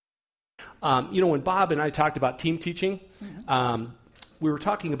When Bob and I talked about team teaching, we were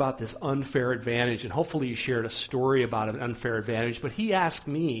talking about this unfair advantage, and hopefully you shared a story about an unfair advantage, but he asked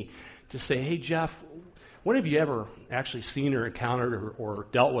me to say, hey, Jeff, when have you ever actually seen or encountered or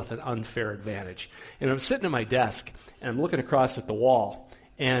dealt with an unfair advantage? And I'm sitting at my desk, and I'm looking across at the wall,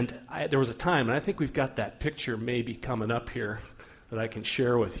 and there was a time, and I think we've got that picture maybe coming up here that I can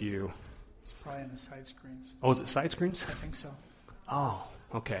share with you. It's probably in the side screens. Oh, is it side screens? I think so. Oh,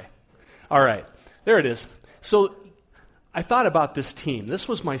 okay. All right. There it is. So I thought about this team. This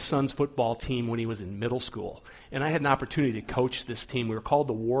was my son's football team when he was in middle school, and I had an opportunity to coach this team. We were called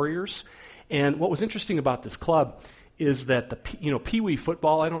the Warriors. And what was interesting about this club is that Pee Wee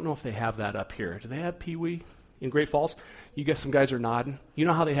football, I don't know if they have that up here. Do they have Pee Wee in Great Falls? You guys, some guys are nodding. You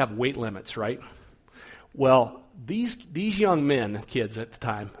know how they have weight limits, right? Well, these young men, kids at the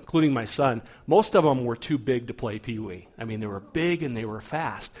time, including my son, most of them were too big to play Pee Wee. I mean, they were big and they were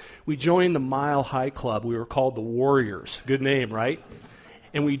fast. We joined the Mile High Club. We were called the Warriors. Good name, right?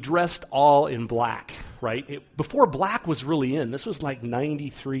 And we dressed all in black, right? Before black was really in. This was like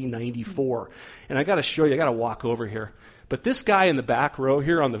 93, 94. And I got to show you, I got to walk over here. But this guy in the back row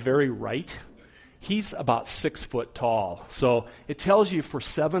here on the very right, he's about 6 foot tall. So it tells you for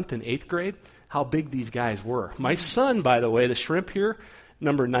 7th and 8th grade how big these guys were. My son, by the way, the shrimp here,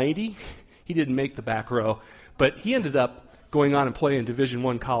 number 90, he didn't make the back row. But he ended up going on and playing Division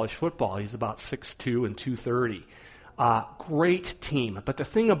I college football. He's about 6'2" and 230. Great team. But the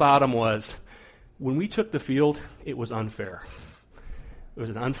thing about them was, when we took the field, it was unfair. It was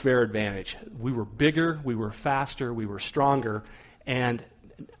an unfair advantage. We were bigger, we were faster, we were stronger, and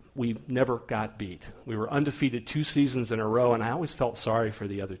we never got beat. We were undefeated 2 seasons in a row, and I always felt sorry for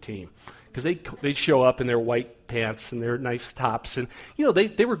the other team because they'd show up in their white pants and their nice tops, and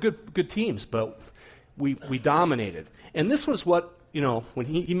they were good teams, but we dominated. And this was what, when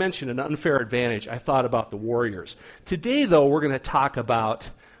he mentioned an unfair advantage, I thought about the Warriors. Today, though, we're going to talk about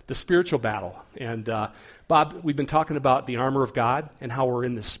the spiritual battle. And Bob, we've been talking about the armor of God and how we're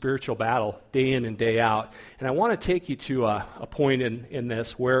in this spiritual battle day in and day out. And I want to take you to a point in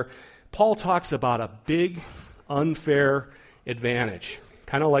this where Paul talks about a big unfair advantage,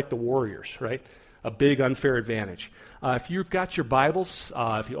 kind of like the Warriors, right? A big unfair advantage. If you've got your Bibles,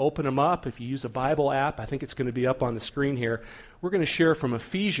 if you open them up, if you use a Bible app, I think it's going to be up on the screen here. We're going to share from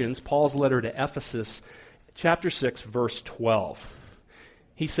Ephesians, Paul's letter to Ephesus, chapter 6, verse 12.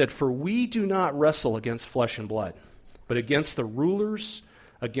 He said, "For we do not wrestle against flesh and blood, but against the rulers,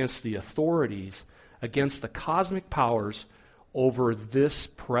 against the authorities, against the cosmic powers over this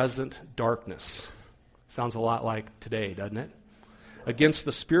present darkness." Sounds a lot like today, doesn't it? Against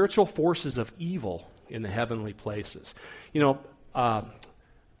the spiritual forces of evil in the heavenly places.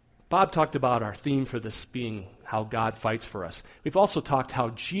 Bob talked about our theme for this being how God fights for us. We've also talked how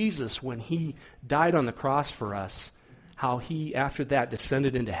Jesus, when he died on the cross for us, how he, after that,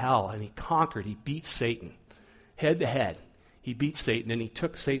 descended into hell and he conquered, he beat Satan head to head. He beat Satan and he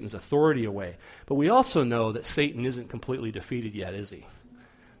took Satan's authority away. But we also know that Satan isn't completely defeated yet, is he?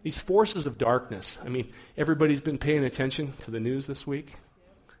 These forces of darkness, everybody's been paying attention to the news this week?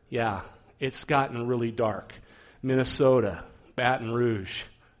 Yeah, it's gotten really dark. Minnesota, Baton Rouge,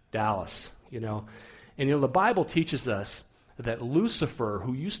 Dallas, And the Bible teaches us that Lucifer,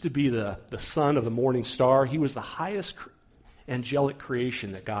 who used to be the son of the morning star, he was the highest angelic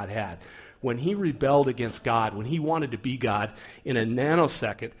creation that God had. When he rebelled against God, when he wanted to be God, in a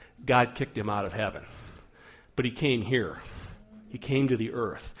nanosecond, God kicked him out of heaven. But he came here. He came to the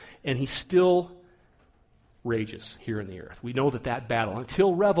earth. And he still rages here in the earth. We know that battle,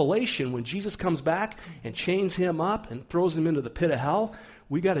 until Revelation, when Jesus comes back and chains him up and throws him into the pit of hell,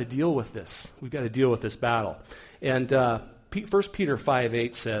 we got to deal with this. We've got to deal with this battle. And 1 Peter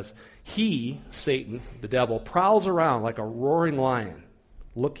 5:8 says, "He, Satan, the devil, prowls around like a roaring lion,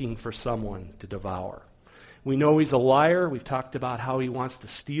 looking for someone to devour." We know he's a liar. We've talked about how he wants to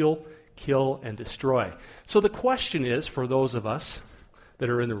steal, kill, and destroy. So the question is, for those of us that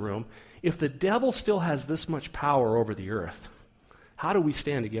are in the room, if the devil still has this much power over the earth, how do we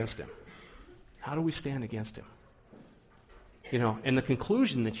stand against him? How do we stand against him? And the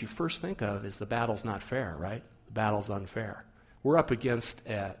conclusion that you first think of is the battle's not fair, right? The battle's unfair. We're up against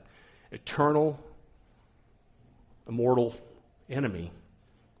an eternal, immortal enemy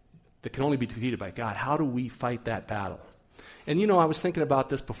that can only be defeated by God. How do we fight that battle? And, I was thinking about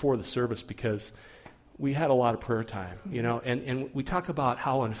this before the service because we had a lot of prayer time, and we talk about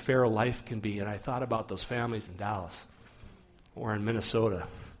how unfair life can be, and I thought about those families in Dallas or in Minnesota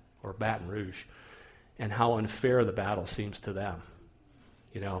or Baton Rouge and how unfair the battle seems to them,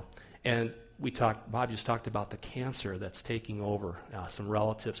 And Bob just talked about the cancer that's taking over some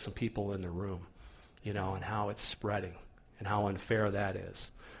relatives, some people in the room, and how it's spreading and how unfair that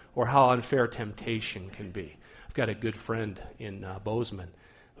is, or how unfair temptation can be. I've got a good friend in Bozeman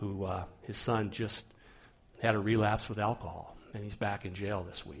who his son just had a relapse with alcohol, and he's back in jail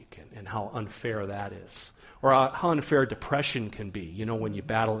this week, and how unfair that is. Or how unfair depression can be, when you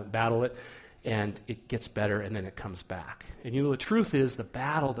battle it, and it gets better, and then it comes back. And the truth is, the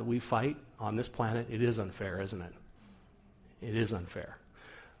battle that we fight on this planet, it is unfair, isn't it? It is unfair.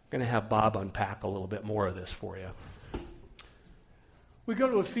 I'm going to have Bob unpack a little bit more of this for you. We go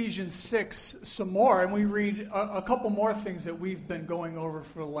to Ephesians 6 some more, and we read a couple more things that we've been going over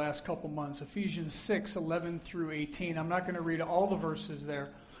for the last couple months. Ephesians 6, 11 through 18. I'm not going to read all the verses there,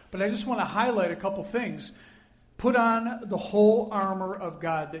 but I just want to highlight a couple things. Put on the whole armor of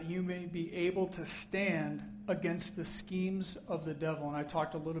God that you may be able to stand against the schemes of the devil. And I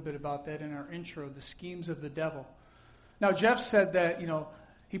talked a little bit about that in our intro, the schemes of the devil. Now, Jeff said that,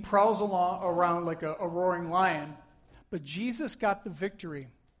 he prowls around like a roaring lion, but Jesus got the victory.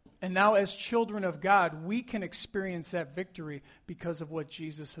 And now as children of God, we can experience that victory because of what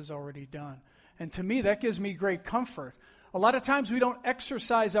Jesus has already done. And to me, that gives me great comfort. A lot of times we don't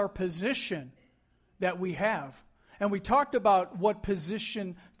exercise our position that we have. And we talked about what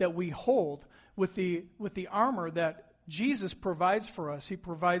position that we hold with the armor that Jesus provides for us. He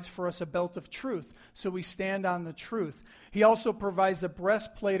provides for us a belt of truth, so we stand on the truth. He also provides a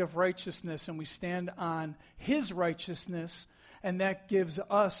breastplate of righteousness, and we stand on his righteousness, and that gives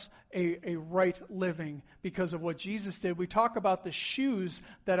us a right living because of what Jesus did. We talk about the shoes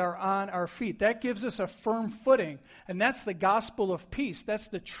that are on our feet. That gives us a firm footing, and that's the gospel of peace. That's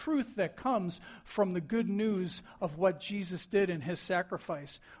the truth that comes from the good news of what Jesus did in his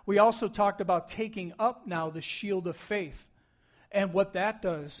sacrifice. We also talked about taking up now the shield of faith, and what that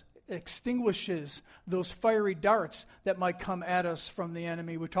does extinguishes those fiery darts that might come at us from the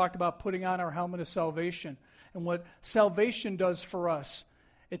enemy. We talked about putting on our helmet of salvation. And what salvation does for us,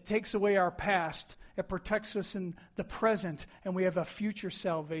 it takes away our past, it protects us in the present, and we have a future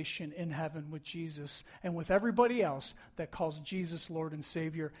salvation in heaven with Jesus and with everybody else that calls Jesus Lord and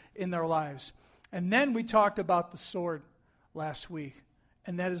Savior in their lives. And then we talked about the sword last week,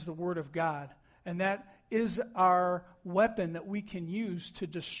 and that is the Word of God. And that is our weapon that we can use to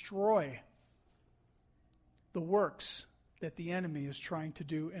destroy the works that the enemy is trying to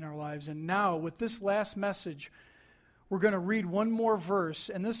do in our lives. And now, with this last message, we're going to read one more verse,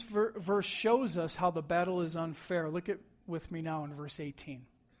 and this verse shows us how the battle is unfair. Look with me now in verse 18.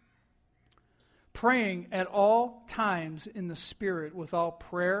 Praying at all times in the Spirit with all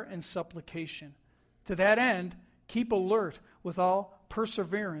prayer and supplication. To that end, keep alert with all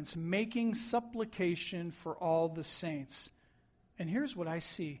perseverance, making supplication for all the saints. And here's what I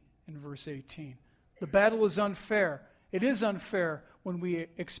see in verse 18. The battle is unfair. It is unfair when we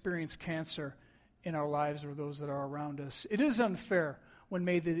experience cancer in our lives or those that are around us. It is unfair when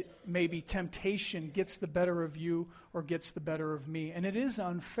maybe temptation gets the better of you or gets the better of me. And it is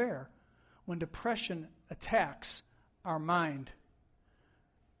unfair when depression attacks our mind.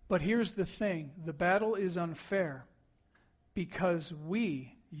 But here's the thing. The battle is unfair because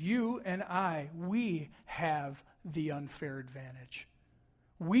we, you and I, we have the unfair advantage.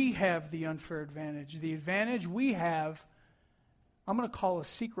 We have the unfair advantage. The advantage we have, I'm going to call a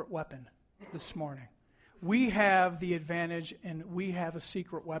secret weapon this morning. We have the advantage, and we have a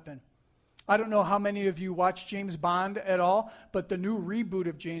secret weapon. I don't know how many of you watch James Bond at all, but the new reboot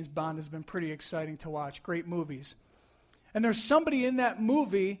of James Bond has been pretty exciting to watch. Great movies. And there's somebody in that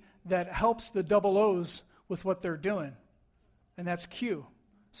movie that helps the double O's with what they're doing, and that's Q.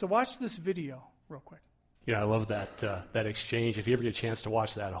 So watch this video real quick. Yeah, I love that exchange. If you ever get a chance to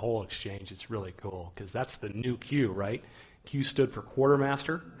watch that whole exchange, it's really cool because that's the new Q, right? Q stood for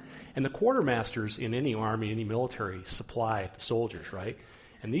quartermaster. And the quartermasters in any army, any military, supply the soldiers, right?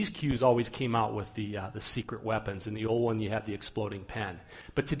 And these Qs always came out with the secret weapons. In the old one, you had the exploding pen.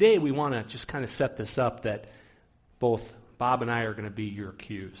 But today, we want to just kind of set this up that both Bob and I are going to be your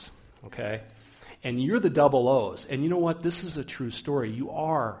Qs, okay? And you're the double O's. And you know what? This is a true story. You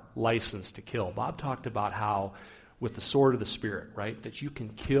are licensed to kill. Bob talked about how with the sword of the Spirit, right, that you can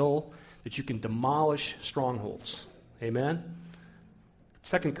kill, that you can demolish strongholds. Amen?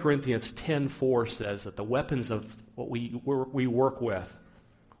 2 Corinthians 10:4 says that the weapons of what we work with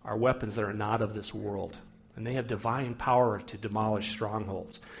are weapons that are not of this world. And they have divine power to demolish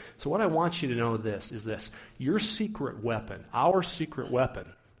strongholds. So what I want you to know is this. Your secret weapon, our secret weapon,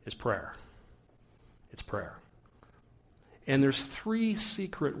 is prayer. It's prayer. And there's 3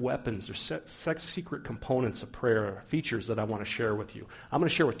 secret weapons or secret components of prayer, features that I want to share with you. I'm going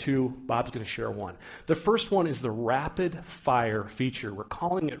to share with 2. Bob's going to share 1. The first one is the rapid fire feature. We're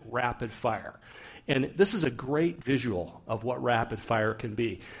calling it rapid fire. And this is a great visual of what rapid fire can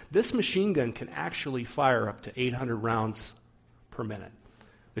be. This machine gun can actually fire up to 800 rounds per minute.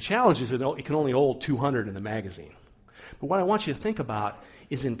 The challenge is that it can only hold 200 in the magazine. But what I want you to think about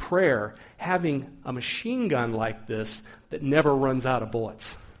is in prayer, having a machine gun like this that never runs out of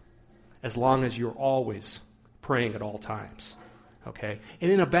bullets, as long as you're always praying at all times. Okay?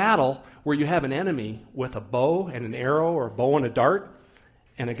 And in a battle where you have an enemy with a bow and an arrow, or a bow and a dart,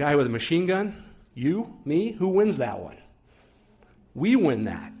 and a guy with a machine gun, you, me, who wins that one? We win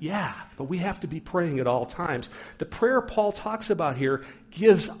that, yeah, but we have to be praying at all times. The prayer Paul talks about here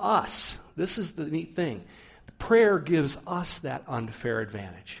gives us, this is the neat thing, prayer gives us that unfair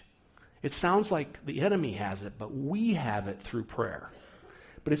advantage. It sounds like the enemy has it, but we have it through prayer.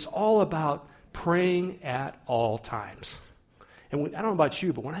 But it's all about praying at all times. And I don't know about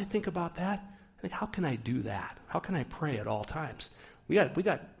you, but when I think about that, I think, how can I do that? How can I pray at all times? We got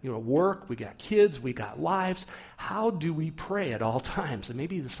work, we got kids, we got lives. How do we pray at all times? And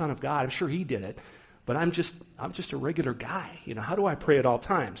maybe the Son of God, I'm sure he did it, but I'm just a regular guy. How do I pray at all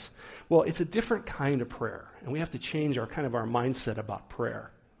times? Well, it's a different kind of prayer, and we have to change our mindset about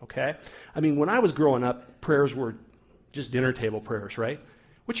prayer, okay? I mean, when I was growing up, prayers were just dinner table prayers, right?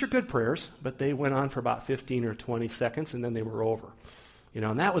 Which are good prayers, but they went on for about 15 or 20 seconds, and then they were over.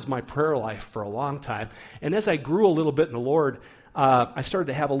 And that was my prayer life for a long time. And as I grew a little bit in the Lord, I started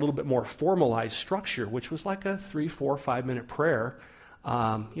to have a little bit more formalized structure, which was like a 3, 4, 5-minute prayer,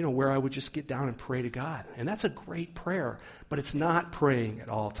 where I would just get down and pray to God. And that's a great prayer, but it's not praying at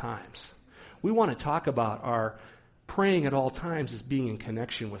all times. We want to talk about our praying at all times as being in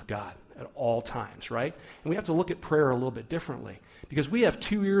connection with God at all times, right? And we have to look at prayer a little bit differently, because we have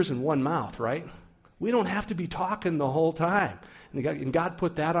 2 ears and 1 mouth, right? We don't have to be talking the whole time. And God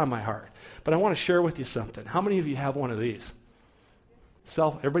put that on my heart. But I want to share with you something. How many of you have one of these?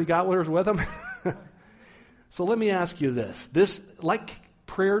 Everybody got one with them? So let me ask you this. This, like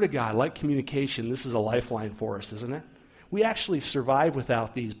prayer to God, like communication, this is a lifeline for us, isn't it? We actually survived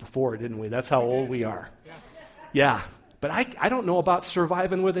without these before, didn't we? That's how old we are. Yeah. But I don't know about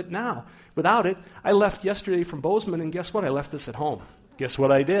surviving with it now. Without it, I left yesterday from Bozeman, and guess what? I left this at home. Guess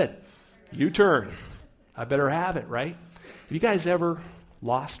what I did? U-turn. I better have it, right? Have you guys ever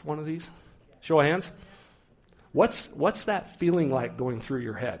lost one of these? Show of hands. What's that feeling like going through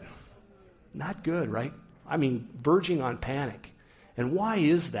your head? Not good, right? I mean, verging on panic. And why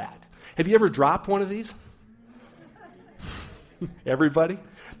is that? Have you ever dropped one of these? Everybody?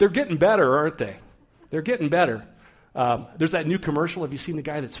 They're getting better, aren't they? They're getting better. There's that new commercial. Have you seen the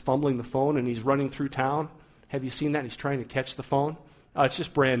guy that's fumbling the phone and he's running through town? Have you seen that? He's trying to catch the phone. It's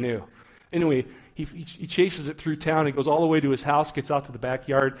just brand new. Anyway, he chases it through town. He goes all the way to his house, gets out to the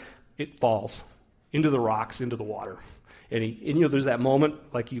backyard. It falls into the rocks, into the water. And there's that moment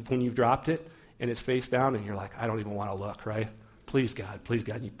like when you've dropped it and it's face down and you're like, I don't even want to look, right? Please, God.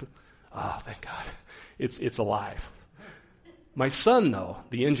 And thank God. It's alive. My son, though,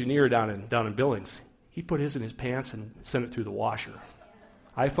 the engineer down in Billings, he put his in his pants and sent it through the washer.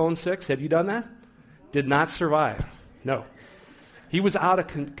 iPhone 6, have you done that? Did not survive. No. He was out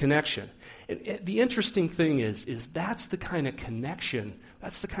of connection. The interesting thing is that's the kind of connection,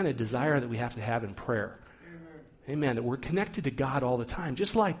 that's the kind of desire that we have to have in prayer. Amen. That we're connected to God all the time.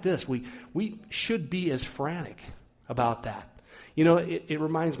 Just like this, we should be as frantic about that. It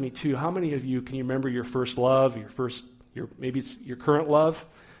reminds me, too, how many of you can you remember your first love, maybe it's your current love?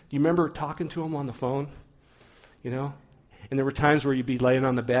 Do you remember talking to him on the phone? And there were times where you'd be laying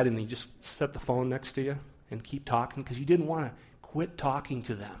on the bed and you just set the phone next to you and keep talking because you didn't want to quit talking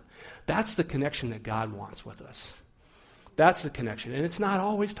to them. That's the connection that God wants with us. That's the connection. And it's not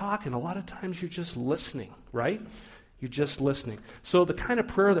always talking. A lot of times you're just listening, right? You're just listening. So the kind of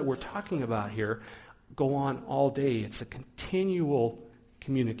prayer that we're talking about here go on all day. It's a continual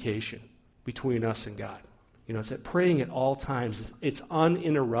communication between us and God. It's that praying at all times. It's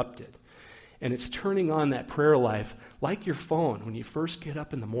uninterrupted. And it's turning on that prayer life like your phone when you first get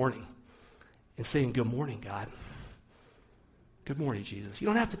up in the morning and saying, good morning, God. Good morning, Jesus. You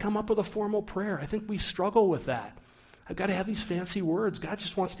don't have to come up with a formal prayer. I think we struggle with that. I've got to have these fancy words. God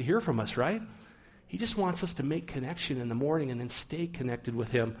just wants to hear from us, right? He just wants us to make connection in the morning and then stay connected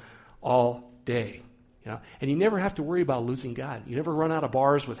with him all day. And you never have to worry about losing God. You never run out of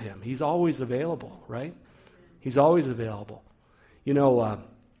bars with him. He's always available, right? He's always available.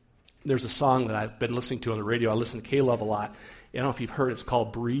 There's a song that I've been listening to on the radio. I listen to K-Love a lot. I don't know if you've heard it. It's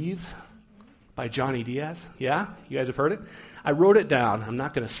called Breathe. by Johnny Diaz. Yeah? You guys have heard it? I wrote it down. I'm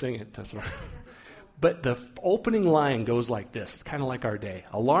not going to sing it. But the opening line goes like this. It's kind of like our day.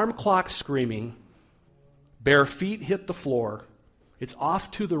 Alarm clock screaming, bare feet hit the floor. It's off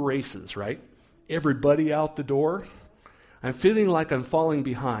to the races, right? Everybody out the door. I'm feeling like I'm falling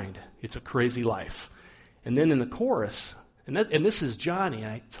behind. It's a crazy life. And then in the chorus, and this is Johnny,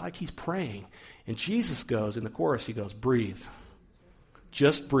 and it's like he's praying. And Jesus goes, in the chorus, he goes, breathe.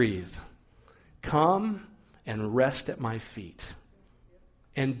 Just breathe. Come and rest at my feet.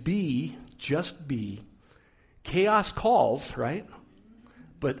 And just be. Chaos calls, right?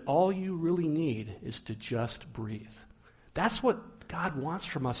 But all you really need is to just breathe. That's what God wants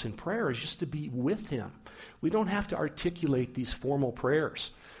from us in prayer, is just to be with him. We don't have to articulate these formal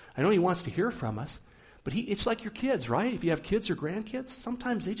prayers. I know he wants to hear from us, but it's like your kids, right? If you have kids or grandkids,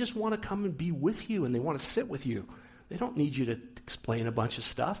 sometimes they just want to come and be with you, and they want to sit with you. They don't need you to explain a bunch of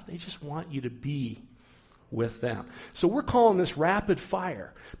stuff. They just want you to be with them. So we're calling this rapid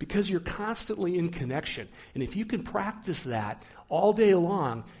fire because you're constantly in connection. And if you can practice that all day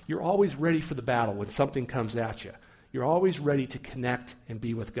long, you're always ready for the battle when something comes at you. You're always ready to connect and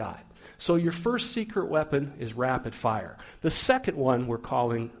be with God. So your first secret weapon is rapid fire. The second one we're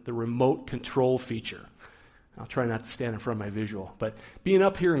calling the remote control feature. I'll try not to stand in front of my visual. But being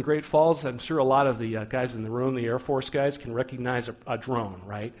up here in Great Falls, I'm sure a lot of the guys in the room, the Air Force guys, can recognize a drone,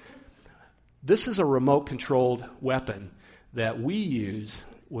 right? This is a remote-controlled weapon that we use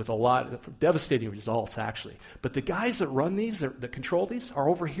with a lot of devastating results, actually. But the guys that run these, that control these, are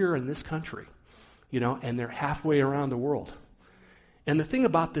over here in this country, and they're halfway around the world. And the thing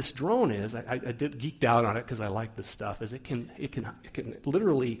about this drone is, I did geeked out on it because I like this stuff, is it can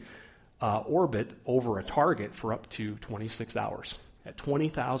literally orbit over a target for up to 26 hours at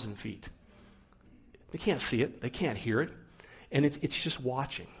 20,000 feet. They can't see it, they can't hear it, and it's just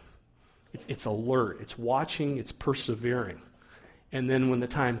watching. It's alert, it's watching, it's persevering. And then when the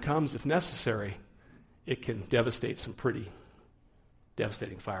time comes, if necessary, it can devastate some pretty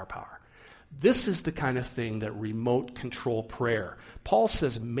devastating firepower. This is the kind of thing that remote control prayer. Paul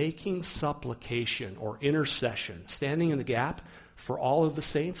says making supplication or intercession, standing in the gap for all of the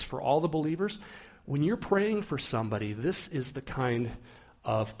saints, for all the believers. When you're praying for somebody, this is the kind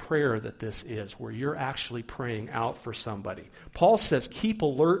of prayer that this is, where you're actually praying out for somebody. Paul says, keep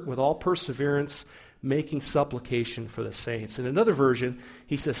alert with all perseverance, making supplication for the saints. In another version,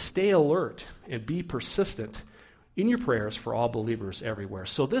 he says, stay alert and be persistent in your prayers for all believers everywhere.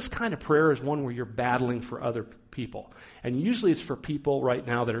 So this kind of prayer is one where you're battling for other people. And usually it's for people right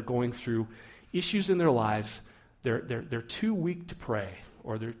now that are going through issues in their lives. They're too weak to pray,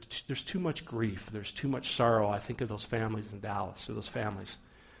 or there's too much grief, there's too much sorrow. I think of those families in Dallas, or those families.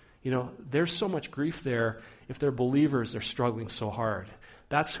 There's so much grief there. If they're believers, they're struggling so hard.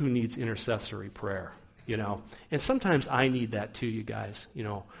 That's who needs intercessory prayer, And sometimes I need that too, you guys,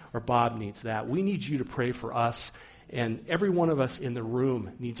 or Bob needs that. We need you to pray for us, and every one of us in the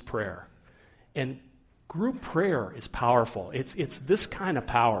room needs prayer. And group prayer is powerful. It's this kind of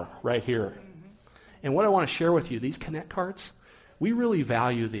power right here. And what I want to share with you, these Connect cards, we really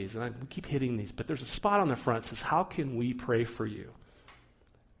value these, and we keep hitting these, but there's a spot on the front that says, how can we pray for you?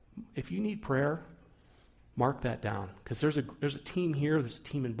 If you need prayer, mark that down, because there's a team here, there's a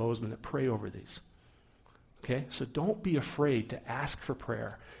team in Bozeman that pray over these. Okay? So don't be afraid to ask for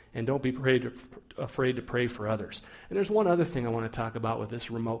prayer, and don't be afraid to pray for others. And there's one other thing I want to talk about with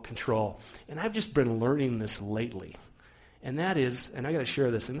this remote control, and I've just been learning this lately. And that is, and I got to share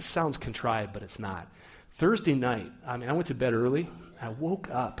this, and this sounds contrived, but it's not. Thursday night, I went to bed early. I woke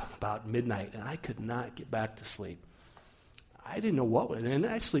up about midnight, and I could not get back to sleep. I didn't know what was, and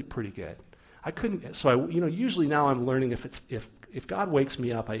I sleep pretty good. I couldn't. So usually now I'm learning if God wakes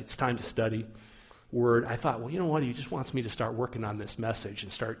me up, it's time to study Word. I thought, well, you know what? He just wants me to start working on this message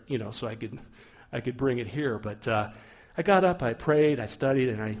and start, so I could bring it here. But I got up, I prayed, I studied,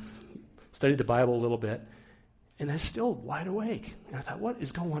 and I studied the Bible a little bit. And I was still wide awake. And I thought, what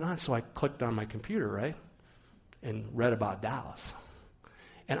is going on? So I clicked on my computer, right, and read about Dallas.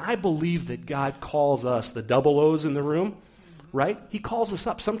 And I believe that God calls us, the double O's in the room, right? He calls us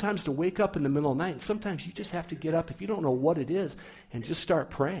up sometimes to wake up in the middle of the night. And sometimes you just have to get up if you don't know what it is and just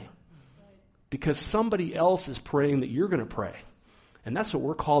start praying. Because somebody else is praying that you're going to pray. And that's what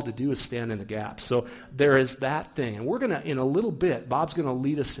we're called to do, is stand in the gap. So there is that thing. And we're going to, in a little bit, Bob's going to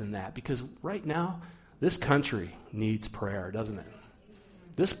lead us in that. Because right now, this country needs prayer, doesn't it?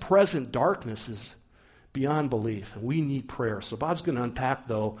 This present darkness is beyond belief, and we need prayer. So Bob's going to unpack,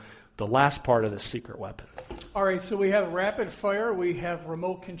 though, the last part of this secret weapon. All right, so we have rapid fire, we have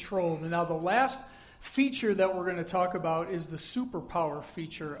remote control. And now the last feature that we're going to talk about is the superpower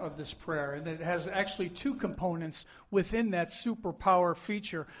feature of this prayer. And it has actually two components within that superpower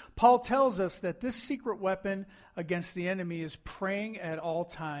feature. Paul tells us that this secret weapon against the enemy is praying at all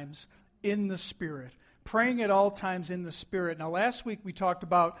times in the Spirit. Praying at all times in the Spirit. Now, last week we talked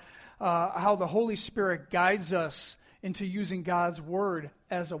about how the Holy Spirit guides us into using God's Word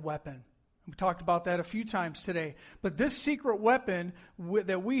as a weapon. We talked about that a few times today. But this secret weapon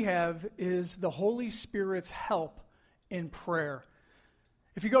that we have is the Holy Spirit's help in prayer.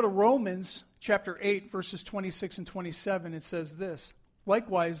 If you go to Romans chapter 8, verses 26 and 27, it says this,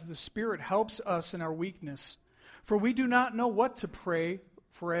 "Likewise, the Spirit helps us in our weakness. For we do not know what to pray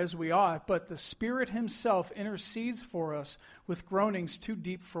for as we ought, but the Spirit himself intercedes for us with groanings too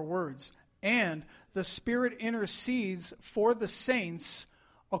deep for words. And the Spirit intercedes for the saints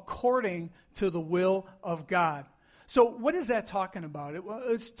according to the will of God." So what is that talking about?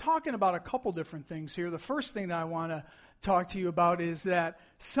 It's talking about a couple different things here. The first thing that I want to talk to you about is that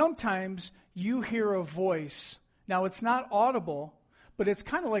sometimes you hear a voice. Now, it's not audible, but it's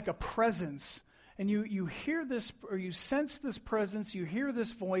kind of like a presence. And you hear this, or you sense this presence, you hear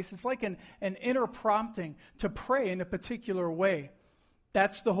this voice. It's like an inner prompting to pray in a particular way.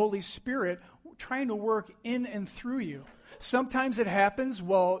 That's the Holy Spirit trying to work in and through you. Sometimes it happens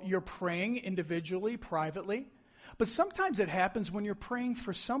while you're praying individually, privately. But sometimes it happens when you're praying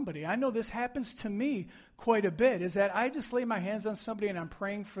for somebody. I know this happens to me quite a bit, is that I just lay my hands on somebody and I'm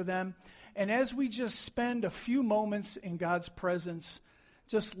praying for them. And as we just spend a few moments in God's presence,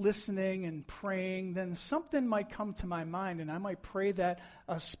 just listening and praying, then something might come to my mind, and I might pray that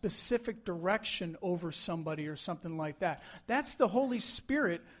a specific direction over somebody or something like that. That's the Holy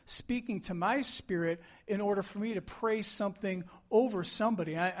Spirit speaking to my spirit in order for me to pray something over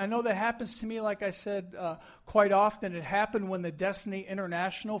somebody. I know that happens to me, like I said, quite often. It happened when the Destiny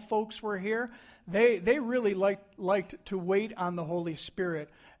International folks were here. They really liked to wait on the Holy Spirit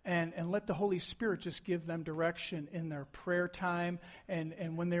and let the Holy Spirit just give them direction in their prayer time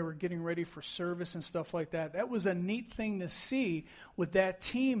and when they were getting ready for service and stuff like that. That was a neat thing to see with that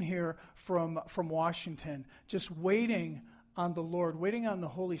team here from Washington, just waiting on the Lord, waiting on the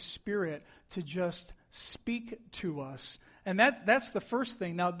Holy Spirit to just speak to us. And that's the first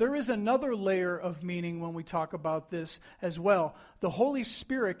thing. Now, there is another layer of meaning when we talk about this as well. The Holy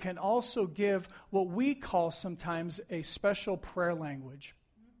Spirit can also give what we call sometimes a special prayer language.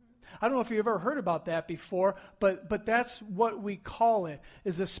 I don't know if you've ever heard about that before, but that's what we call it,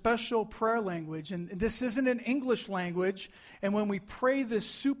 is a special prayer language. And this isn't an English language, and when we pray this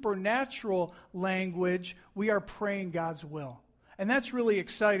supernatural language, we are praying God's will. And that's really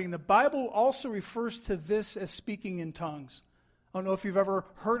exciting. The Bible also refers to this as speaking in tongues. I don't know if you've ever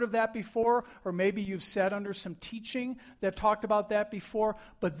heard of that before, or maybe you've sat under some teaching that talked about that before,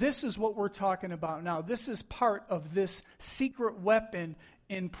 but this is what we're talking about now. This is part of this secret weapon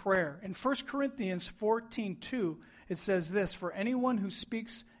in prayer. In 1 Corinthians 14:2, it says this, "For anyone who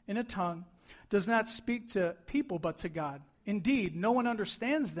speaks in a tongue does not speak to people but to God. Indeed, no one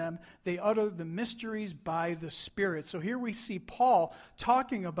understands them. They utter the mysteries by the Spirit." So here we see Paul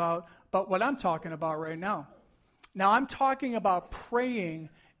talking about what I'm talking about right now. Now, I'm talking about praying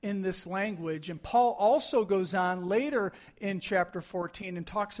in this language, and Paul also goes on later in chapter 14 and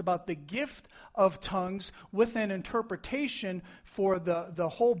talks about the gift of tongues with an interpretation for the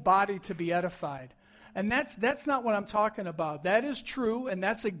whole body to be edified. And that's not what I'm talking about. That is true, and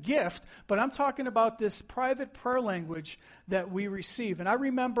that's a gift, but I'm talking about this private prayer language that we receive. And I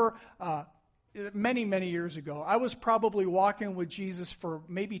remember many, many years ago, I was probably walking with Jesus for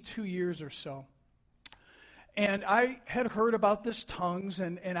maybe 2 years or so. And I had heard about this tongues,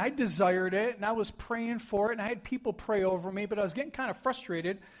 and I desired it, and I was praying for it, and I had people pray over me, but I was getting kind of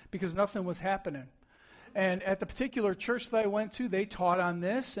frustrated because nothing was happening. And at the particular church that I went to, they taught on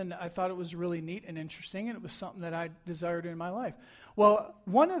this, and I thought it was really neat and interesting, and it was something that I desired in my life. Well,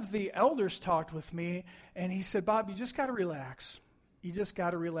 one of the elders talked with me, and he said, "Bob, you just got to relax. You just got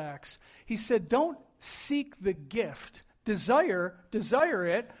to relax." He said, "Don't seek the gift. Desire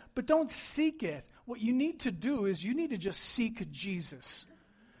it, but don't seek it. What you need to do is you need to just seek Jesus.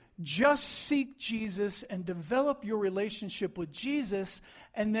 Just seek Jesus and develop your relationship with Jesus.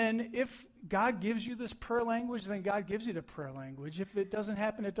 And then if God gives you this prayer language, then God gives you the prayer language. If it doesn't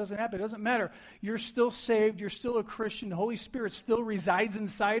happen, it doesn't happen. It doesn't matter. You're still saved. You're still a Christian. The Holy Spirit still resides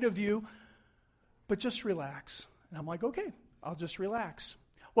inside of you. But just relax." And I'm like, okay, I'll just relax.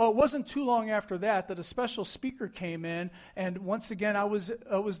 Well, it wasn't too long after that a special speaker came in, and once again I was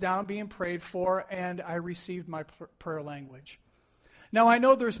down being prayed for, and I received my prayer language. Now, I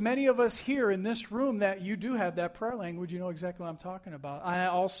know there's many of us here in this room that you do have that prayer language. You know exactly what I'm talking about. I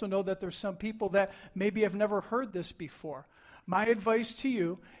also know that there's some people that maybe have never heard this before. My advice to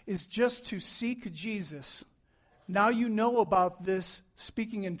you is just to seek Jesus. Now you know about this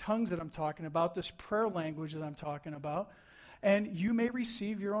speaking in tongues that I'm talking about, this prayer language that I'm talking about, and you may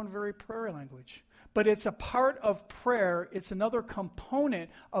receive your own very prayer language. But it's a part of prayer. It's another component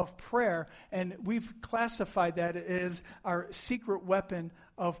of prayer, and we've classified that as our secret weapon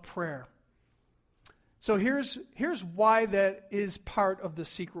of prayer. So here's why that is part of the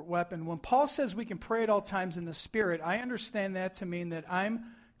secret weapon. When Paul says we can pray at all times in the Spirit, I understand that to mean that I'm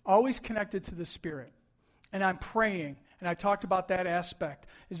always connected to the Spirit, and I'm praying. And I talked about that aspect.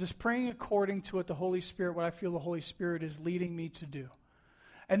 Is just praying according to what the Holy Spirit, what I feel the Holy Spirit is leading me to do.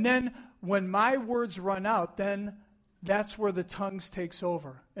 And then when my words run out, then that's where the tongues takes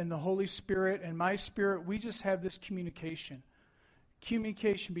over. And the Holy Spirit and my spirit, we just have this communication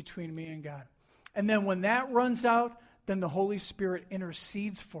between me and God. And then when that runs out, then the Holy Spirit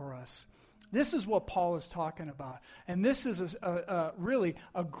intercedes for us. This is what Paul is talking about. And this is really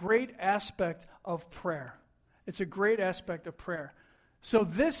a great aspect of prayer. It's a great aspect of prayer. So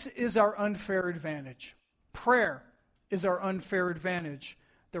this is our unfair advantage. Prayer is our unfair advantage.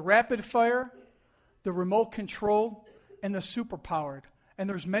 The rapid fire, the remote control, and the superpowered. And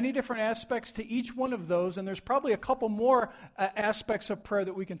there's many different aspects to each one of those, and there's probably a couple more aspects of prayer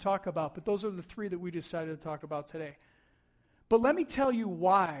that we can talk about, but those are the three that we decided to talk about today. But let me tell you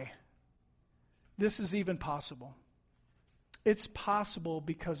why this is even possible. It's possible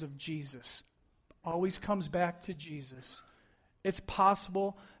because of Jesus. Always comes back to Jesus. It's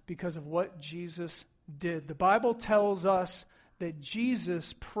possible because of what Jesus did. The Bible tells us that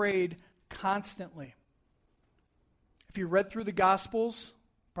Jesus prayed constantly. If you read through the Gospels,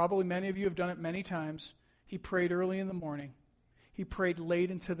 probably many of you have done it many times, he prayed early in the morning. He prayed late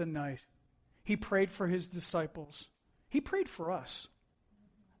into the night. He prayed for his disciples. He prayed for us.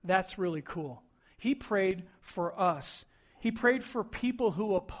 That's really cool. He prayed for us. He prayed for people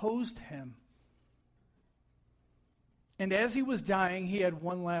who opposed him. And as he was dying, he had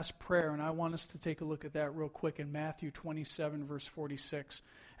one last prayer, and I want us to take a look at that real quick in Matthew 27, verse 46.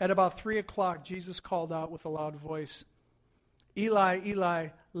 At about 3 o'clock, Jesus called out with a loud voice, Eli, Eli,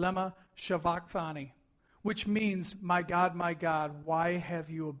 lema sabachthani, which means, my God, why have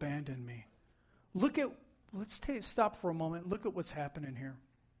you abandoned me? Let's stop for a moment. Look at what's happening here.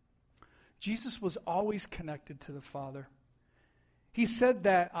 Jesus was always connected to the Father. He said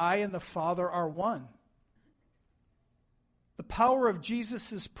that I and the Father are one. The power of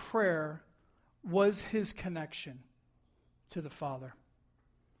Jesus' prayer was his connection to the Father.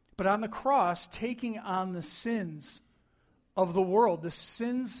 But on the cross, taking on the sins of the world, the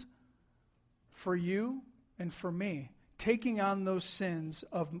sins for you and for me, taking on those sins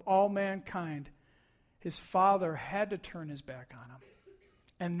of all mankind, his Father had to turn his back on him.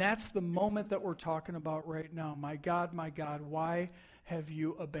 And that's the moment that we're talking about right now. My God, why have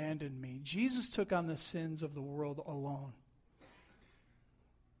you abandoned me? Jesus took on the sins of the world alone.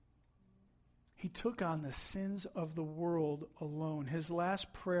 He took on the sins of the world alone. His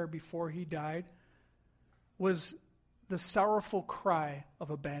last prayer before he died was the sorrowful cry of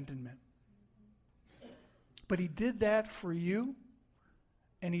abandonment. But he did that for you,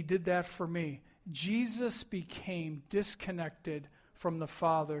 and he did that for me. Jesus became disconnected from the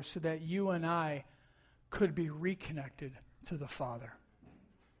Father so that you and I could be reconnected to the Father.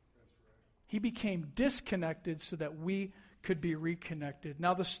 He became disconnected so that we could be reconnected.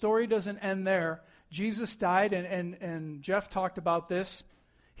 Now, the story doesn't end there. Jesus died, and Jeff talked about this.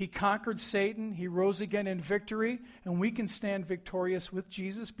 He conquered Satan. He rose again in victory, and we can stand victorious with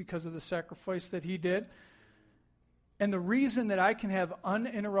Jesus because of the sacrifice that he did. And the reason that I can have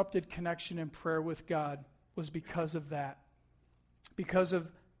uninterrupted connection in prayer with God was because of that, because of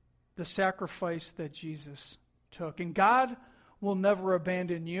the sacrifice that Jesus took. And God will never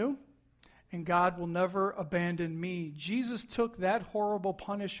abandon you. And God will never abandon me. Jesus took that horrible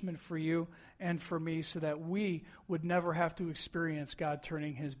punishment for you and for me so that we would never have to experience God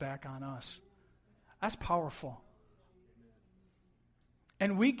turning his back on us. That's powerful.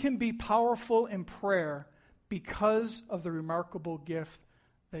 And we can be powerful in prayer because of the remarkable gift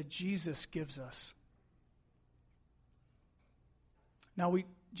that Jesus gives us. Now,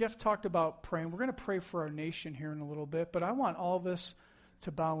 Jeff talked about praying. We're going to pray for our nation here in a little bit, but I want all of us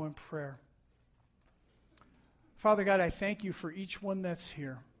to bow in prayer. Father God, I thank you for each one that's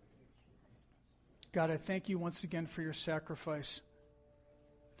here. God, I thank you once again for your sacrifice.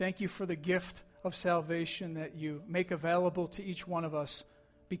 Thank you for the gift of salvation that you make available to each one of us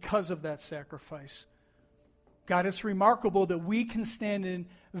because of that sacrifice. God, it's remarkable that we can stand in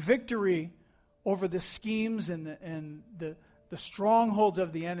victory over the schemes and the strongholds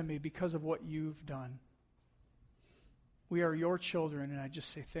of the enemy because of what you've done. We are your children, and I just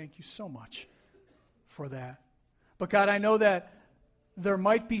say thank you so much for that. But God, I know that there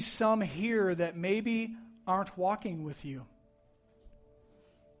might be some here that maybe aren't walking with you.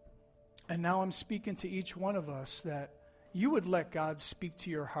 And now I'm speaking to each one of us that you would let God speak to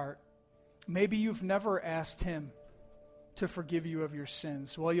your heart. Maybe you've never asked him to forgive you of your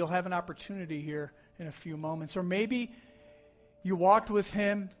sins. Well, you'll have an opportunity here in a few moments. Or maybe you walked with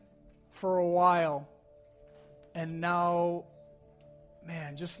him for a while, and now,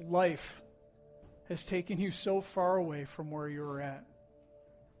 man, just life has taken you so far away from where you were at.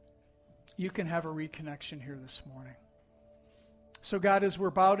 You can have a reconnection here this morning. So God, as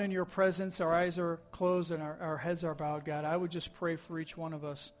we're bowed in your presence, our eyes are closed and our heads are bowed, God, I would just pray for each one of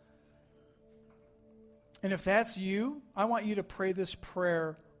us. And if that's you, I want you to pray this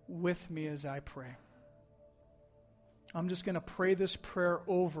prayer with me as I pray. I'm just going to pray this prayer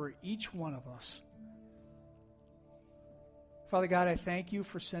over each one of us. Father God, I thank you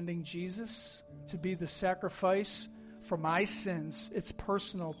for sending Jesus to be the sacrifice for my sins. It's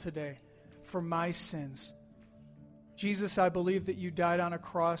personal today, for my sins. Jesus, I believe that you died on a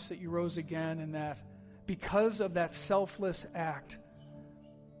cross, that you rose again, and that because of that selfless act,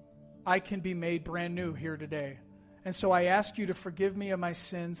 I can be made brand new here today. And so I ask you to forgive me of my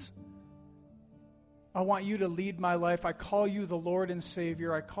sins. I want you to lead my life. I call you the Lord and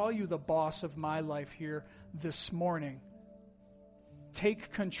Savior. I call you the boss of my life here this morning.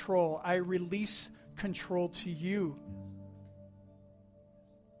 Take control. I release control to you.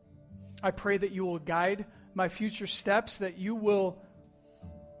 I pray that you will guide my future steps, that you will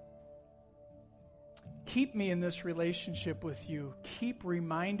keep me in this relationship with you. Keep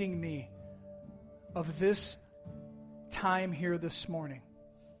reminding me of this time here this morning.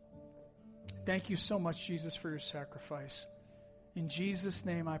 Thank you so much, Jesus, for your sacrifice. In Jesus'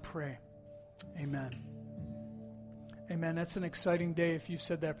 name I pray. Amen. Amen. That's an exciting day if you've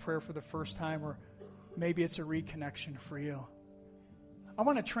said that prayer for the first time, or maybe it's a reconnection for you. I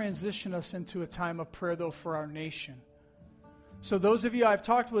want to transition us into a time of prayer, though, for our nation. So those of you, I've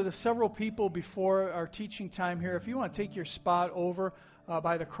talked with several people before our teaching time here. If you want to take your spot over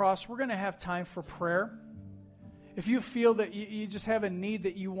by the cross, we're going to have time for prayer. If you feel that you just have a need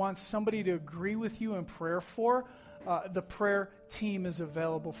that you want somebody to agree with you in prayer for, the prayer team is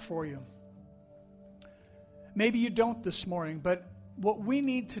available for you. Maybe you don't this morning, but what we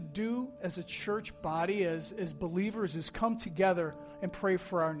need to do as a church body, as believers, is come together and pray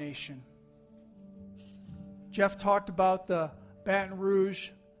for our nation. Jeff talked about the Baton Rouge,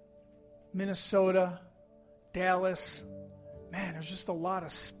 Minnesota, Dallas. Man, there's just a lot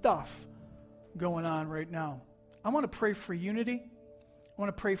of stuff going on right now. I want to pray for unity. I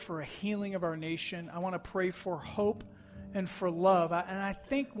want to pray for a healing of our nation. I want to pray for hope and for love. And I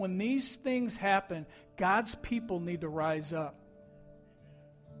think when these things happen, God's people need to rise up.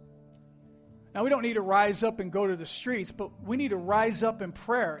 Now, we don't need to rise up and go to the streets, but we need to rise up in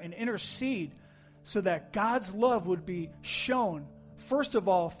prayer and intercede so that God's love would be shown, first of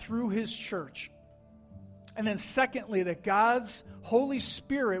all, through his church. And then secondly, that God's Holy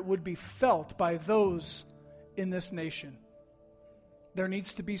Spirit would be felt by those in this nation. There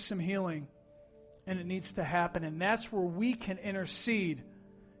needs to be some healing, and it needs to happen. And that's where we can intercede,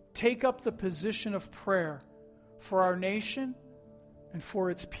 take up the position of prayer for our nation and for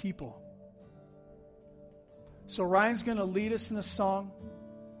its people. So Ryan's going to lead us in a song.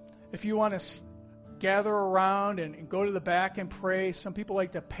 If you want to gather around and go to the back and pray, some people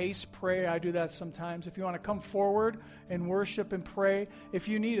like to pace pray. I do that sometimes. If you want to come forward and worship and pray, if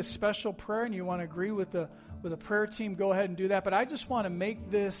you need a special prayer and you want to agree with the prayer team, go ahead and do that. But I just want to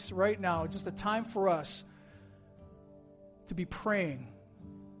make this right now just a time for us to be praying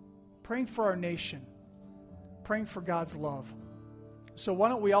for our nation, praying for God's love. So why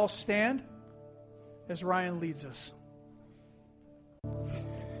don't we all stand as Ryan leads us.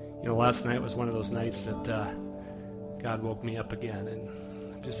 You know, last night was one of those nights that God woke me up again, and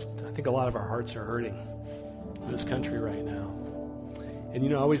I think a lot of our hearts are hurting in this country right now. And,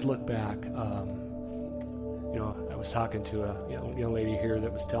 I always look back. I was talking to a young lady here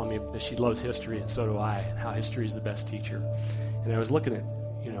that was telling me that she loves history, and so do I, and how history is the best teacher. And I was looking at,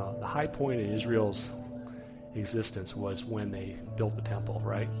 the high point of Israel's existence was when they built the temple,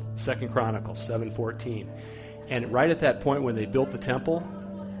 right? 2 Chronicles 7:14. And right at that point when they built the temple,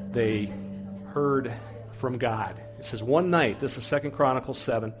 they heard from God. It says one night, this is 2 Chronicles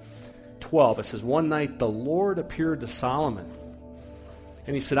 7:12. It says one night the Lord appeared to Solomon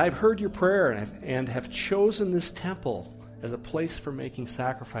And he said, I've heard your prayer and have chosen this temple as a place for making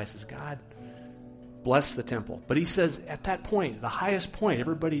sacrifices. God, bless the temple. But he says, at that point, the highest point,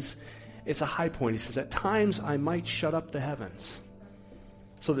 it's a high point. He says, at times I might shut up the heavens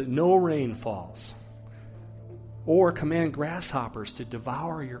so that no rain falls, or command grasshoppers to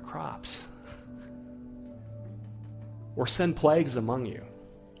devour your crops, or send plagues among you.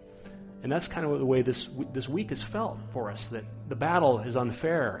 And that's kind of the way this week has felt for us, that the battle is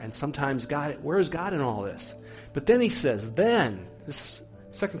unfair, and sometimes where is God in all this? But then he says, this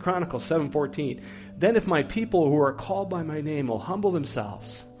is 2 Chronicles 7:14, then if my people who are called by my name will humble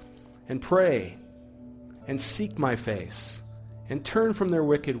themselves and pray and seek my face and turn from their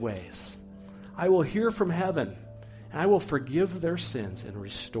wicked ways, I will hear from heaven, and I will forgive their sins and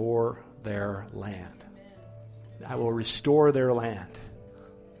restore their land. I will restore their land.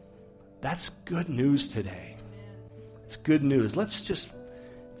 That's good news today. It's good news. Let's just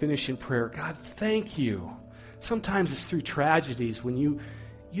finish in prayer. God, thank you. Sometimes it's through tragedies when you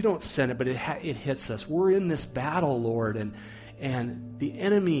don't send it, but it hits us. We're in this battle, Lord, and the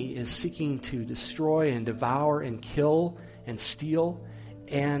enemy is seeking to destroy and devour and kill and steal.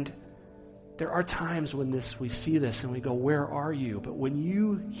 And there are times when we see this and we go, where are you? But when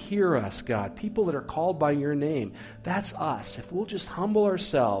you hear us, God, people that are called by your name, that's us. If we'll just humble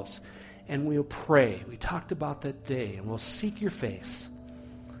ourselves and we'll pray. We talked about that day, and we'll seek your face.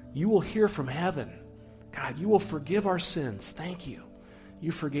 You will hear from heaven. God, you will forgive our sins. Thank you.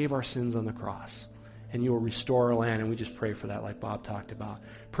 You forgave our sins on the cross, and you will restore our land, and we just pray for that like Bob talked about.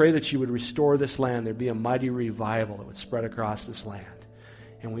 Pray that you would restore this land. There'd be a mighty revival that would spread across this land,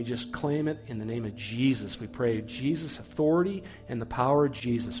 and we just claim it in the name of Jesus. We pray Jesus' authority and the power of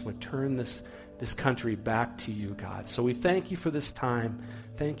Jesus would turn this country back to you, God. So we thank you for this time.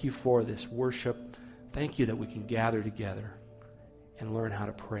 Thank you for this worship. Thank you that we can gather together and learn how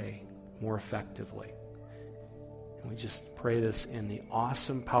to pray more effectively. And we just pray this in the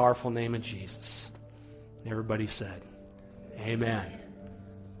awesome, powerful name of Jesus. And everybody said, amen.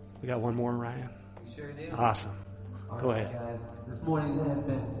 We got one more, Ryan? We sure do. Awesome. All Go right, ahead. guys. This morning has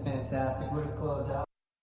been fantastic. We're going to close out.